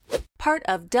part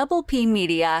of Double P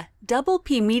Media,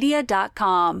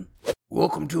 doublepmedia.com.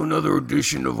 Welcome to another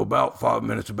edition of About 5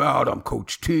 Minutes About. I'm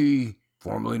Coach T,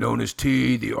 formerly known as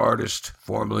T, the artist,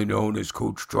 formerly known as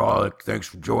Coach Trollick. Thanks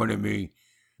for joining me.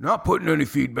 Not putting any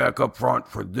feedback up front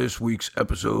for this week's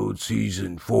episode,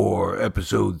 Season 4,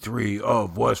 Episode 3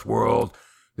 of Westworld,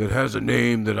 that has a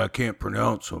name that I can't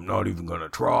pronounce, so I'm not even going to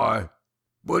try.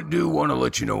 But do want to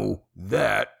let you know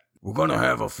that we're going to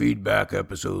have a feedback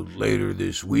episode later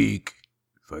this week.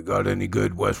 If I got any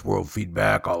good Westworld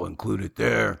feedback, I'll include it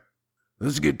there.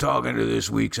 Let's get talking to this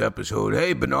week's episode.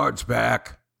 Hey, Bernard's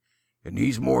back, and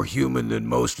he's more human than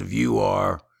most of you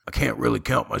are. I can't really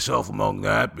count myself among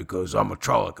that because I'm a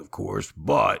Trolloc, of course,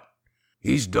 but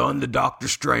he's done the Doctor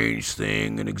Strange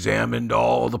thing and examined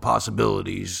all the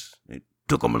possibilities. It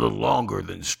took him a little longer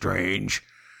than Strange,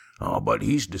 but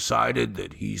he's decided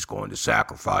that he's going to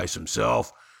sacrifice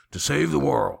himself to save the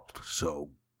world. So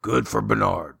good for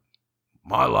Bernard.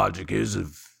 My logic is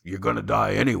if you're going to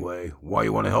die anyway, why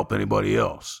you want to help anybody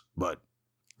else? But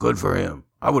good for him.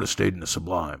 I would have stayed in the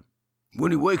Sublime.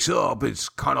 When he wakes up, it's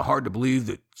kind of hard to believe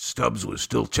that Stubbs was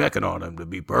still checking on him, to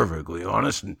be perfectly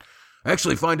honest, and I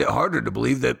actually find it harder to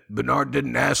believe that Bernard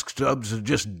didn't ask Stubbs to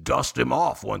just dust him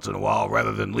off once in a while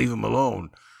rather than leave him alone.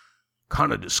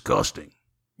 Kind of disgusting.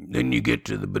 Then you get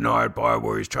to the Bernard part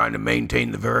where he's trying to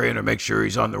maintain the variant or make sure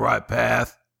he's on the right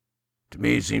path. To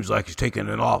me, it seems like he's taking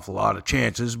an awful lot of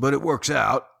chances, but it works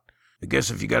out. I guess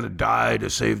if you got to die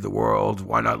to save the world,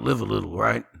 why not live a little,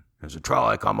 right? As a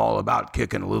Trolloc, I'm all about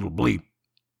kicking a little bleep.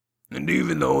 And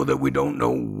even though that we don't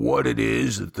know what it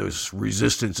is that this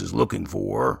resistance is looking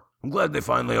for, I'm glad they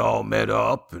finally all met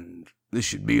up, and this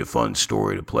should be a fun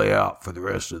story to play out for the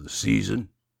rest of the season.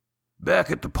 Back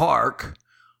at the park,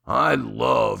 I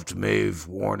loved Maeve,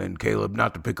 Warren, and Caleb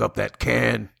not to pick up that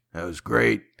can. That was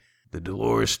great. The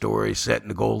Dolores story set in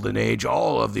the Golden Age,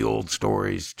 all of the old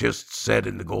stories just set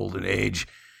in the Golden Age.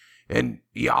 And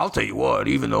yeah, I'll tell you what,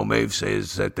 even though Maeve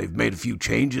says that they've made a few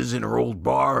changes in her old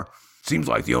bar, it seems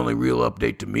like the only real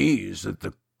update to me is that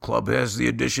the club has the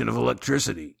addition of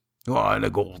electricity. Well, and a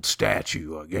gold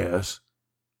statue, I guess.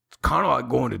 It's kind of like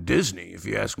going to Disney, if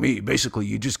you ask me. Basically,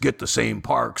 you just get the same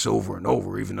parks over and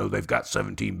over, even though they've got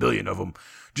 17 billion of them,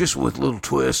 just with little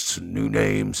twists and new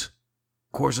names.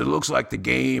 Of course, it looks like the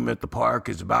game at the park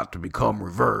is about to become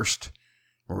reversed,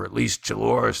 or at least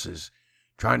Dolores is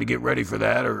trying to get ready for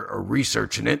that or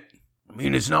researching it. I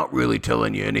mean, it's not really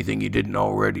telling you anything you didn't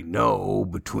already know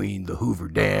between the Hoover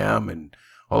Dam and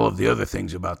all of the other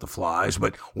things about the flies.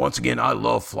 But once again, I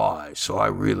love flies, so I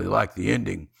really like the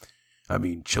ending. I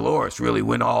mean, Dolores really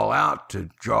went all out to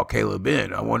draw Caleb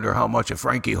in. I wonder how much a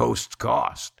Frankie host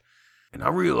cost. And I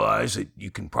realize that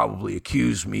you can probably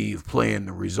accuse me of playing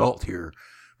the result here,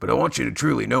 but I want you to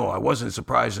truly know I wasn't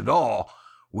surprised at all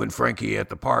when Frankie at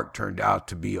the park turned out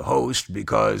to be a host,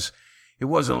 because it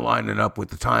wasn't lining up with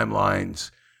the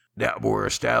timelines that were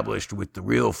established with the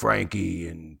real Frankie,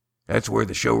 and that's where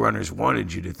the showrunners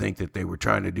wanted you to think that they were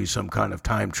trying to do some kind of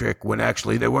time trick when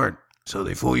actually they weren't. So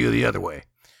they fool you the other way.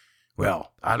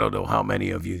 Well, I don't know how many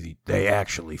of you they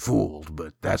actually fooled,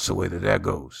 but that's the way that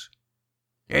goes.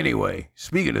 Anyway,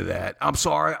 speaking of that, I'm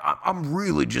sorry, I'm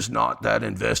really just not that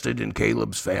invested in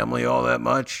Caleb's family all that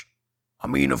much. I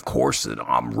mean, of course that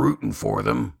I'm rooting for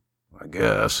them, I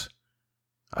guess.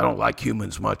 I don't like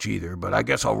humans much either, but I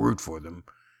guess I'll root for them.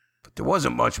 But there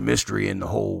wasn't much mystery in the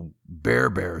whole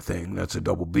bear thing. That's a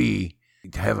double B.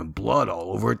 Having blood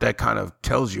all over it, that kind of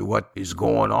tells you what is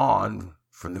going on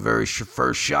from the very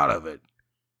first shot of it.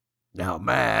 Now,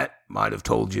 Matt might have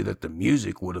told you that the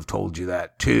music would have told you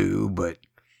that too, but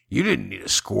you didn't need a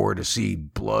score to see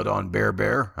blood on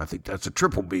Bear. I think that's a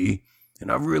triple B. And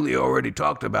I've really already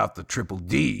talked about the triple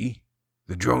D,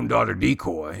 the drone daughter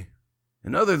decoy.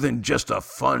 And other than just a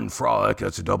fun frolic,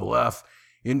 that's a double F,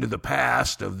 into the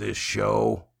past of this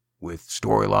show, with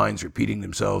storylines repeating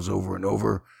themselves over and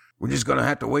over, we're just going to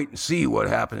have to wait and see what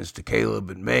happens to Caleb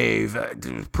and Maeve. It's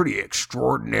a pretty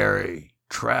extraordinary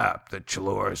trap that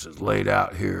Dolores has laid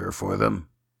out here for them.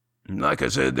 And like I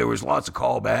said, there was lots of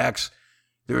callbacks.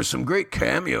 There were some great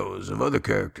cameos of other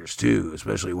characters, too,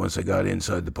 especially once they got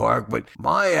inside the park. But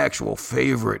my actual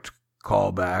favorite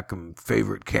callback and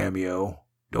favorite cameo,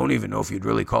 don't even know if you'd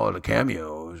really call it a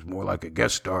cameo, it was more like a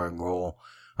guest starring role,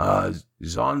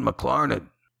 Zahn McClarnon.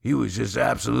 He was just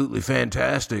absolutely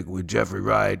fantastic with Jeffrey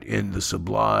Wright in The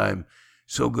Sublime.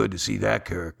 So good to see that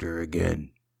character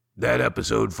again. That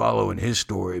episode following his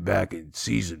story back in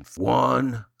season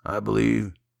 1, I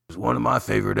believe, was one of my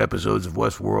favorite episodes of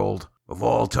Westworld of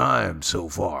all time so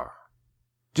far.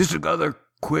 Just another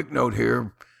quick note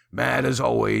here. Matt, as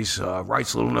always,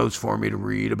 writes little notes for me to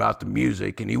read about the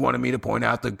music, and he wanted me to point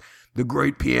out the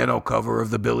great piano cover of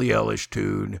the Billie Eilish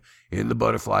tune in the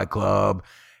Butterfly Club.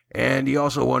 And he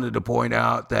also wanted to point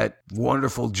out that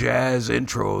wonderful jazz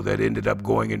intro that ended up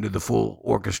going into the full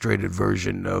orchestrated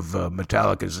version of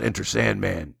Metallica's Enter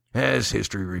Sandman, as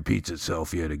history repeats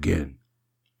itself yet again.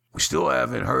 We still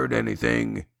haven't heard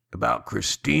anything about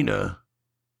Christina.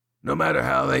 No matter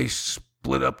how they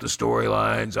split up the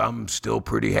storylines, I'm still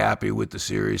pretty happy with the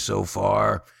series so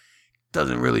far.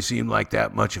 Doesn't really seem like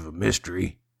that much of a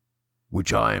mystery,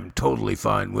 which I am totally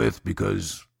fine with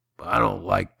because I don't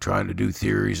like trying to do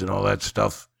theories and all that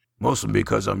stuff, mostly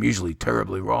because I'm usually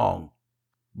terribly wrong.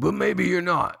 But maybe you're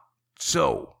not.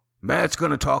 So, Matt's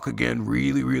going to talk again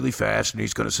really, really fast, and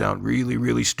he's going to sound really,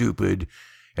 really stupid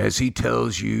as he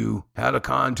tells you how to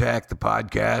contact the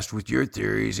podcast with your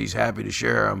theories. He's happy to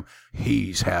share them.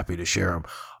 He's happy to share them.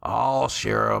 I'll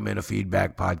share them in a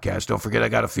feedback podcast. Don't forget, I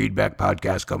got a feedback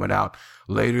podcast coming out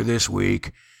later this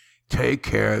week. Take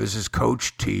care. This is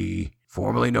Coach T,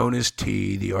 formerly known as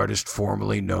T, the artist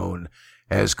formerly known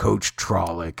as Coach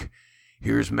Trolloc.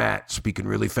 Here's Matt speaking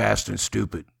really fast and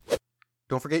stupid.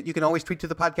 Don't forget, you can always tweet to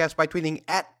the podcast by tweeting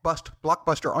at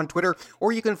BustBlockbuster on Twitter,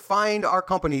 or you can find our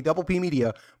company, Double P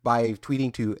Media, by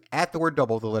tweeting to at the word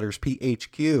double, the letters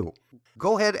PHQ.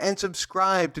 Go ahead and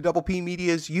subscribe to Double P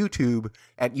Media's YouTube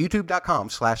at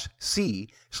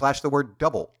youtube.com/C/the word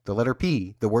double, the letter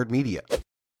P, the word media.